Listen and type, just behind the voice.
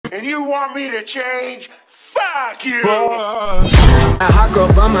and you want me to change? Fuck you! A hot girl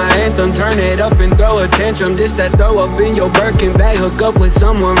by my anthem, turn it up and throw a tantrum. This that throw up in your Birkin bag, hook up with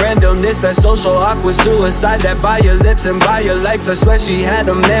someone random. This that social awkward suicide that buy your lips and buy your likes. I swear she had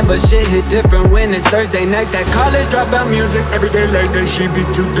a man, but shit hit different when it's Thursday night. That college dropout music, every day like that, she be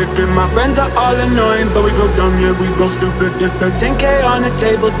too different. My friends are all annoying, but we go dumb, yeah, we go stupid. This the 10K on the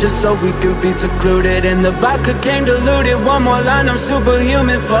table just so we can be secluded. And the vodka came diluted, one more line, I'm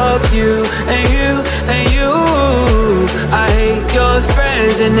superhuman. Fuck you, and you, and you. I hate your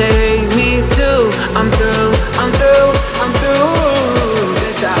friends and they hate me too. I'm through, I'm through, I'm through.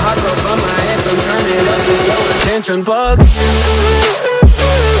 It's that hot girl by my anthem, turn it up and throw a tantrum. Fuck you.